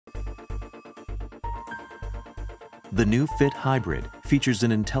The new Fit Hybrid features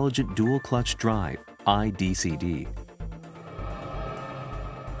an intelligent dual-clutch drive, i-DCD.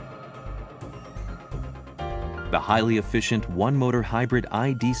 The highly efficient one-motor hybrid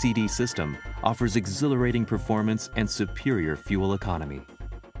i-DCD system offers exhilarating performance and superior fuel economy.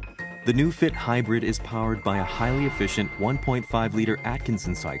 The new Fit Hybrid is powered by a highly efficient 1.5-liter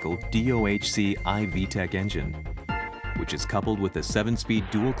Atkinson cycle DOHC i-VTEC engine, which is coupled with a 7-speed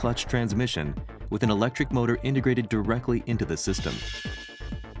dual-clutch transmission with an electric motor integrated directly into the system.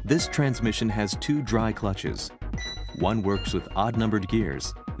 This transmission has 2 dry clutches. One works with odd-numbered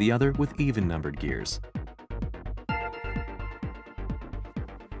gears, the other with even-numbered gears.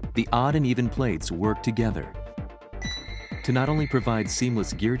 The odd and even plates work together to not only provide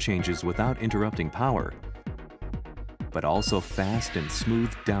seamless gear changes without interrupting power, but also fast and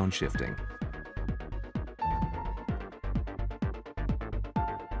smooth downshifting.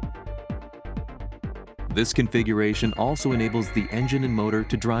 This configuration also enables the engine and motor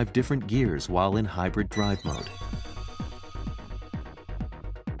to drive different gears while in hybrid drive mode.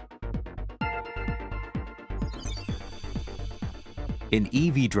 In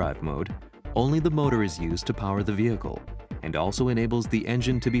EV drive mode, only the motor is used to power the vehicle, and also enables the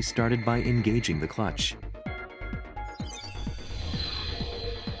engine to be started by engaging the clutch.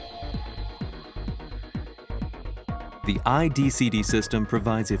 The i-DCD system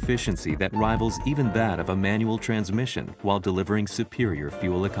provides efficiency that rivals even that of a manual transmission while delivering superior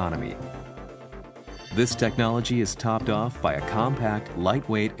fuel economy. This technology is topped off by a compact,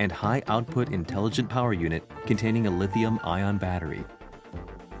 lightweight, and high-output intelligent power unit containing a lithium-ion battery,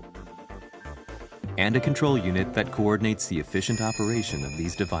 and a control unit that coordinates the efficient operation of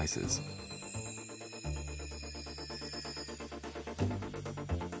these devices.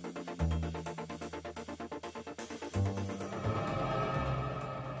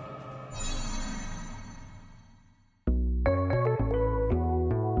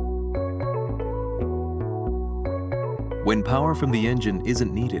 When power from the engine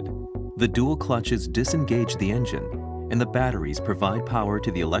isn't needed, the dual clutches disengage the engine, and the batteries provide power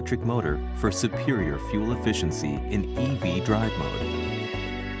to the electric motor for superior fuel efficiency in EV drive mode.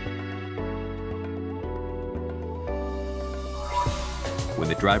 When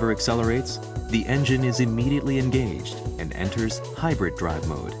the driver accelerates, the engine is immediately engaged and enters hybrid drive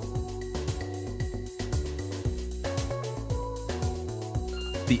mode.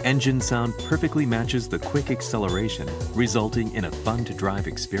 The engine sound perfectly matches the quick acceleration, resulting in a fun-to-drive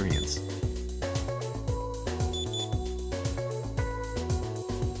experience.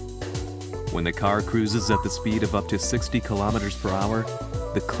 When the car cruises at the speed of up to 60 kilometers per hour,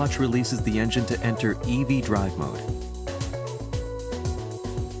 the clutch releases the engine to enter EV drive mode.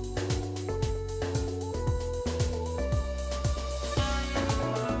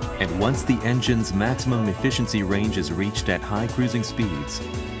 And once the engine's maximum efficiency range is reached at high cruising speeds,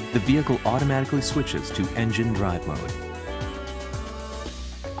 the vehicle automatically switches to engine drive mode.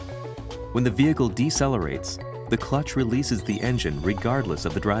 When the vehicle decelerates, the clutch releases the engine regardless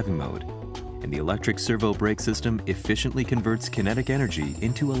of the driving mode, and the electric servo brake system efficiently converts kinetic energy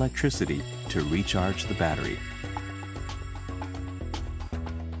into electricity to recharge the battery.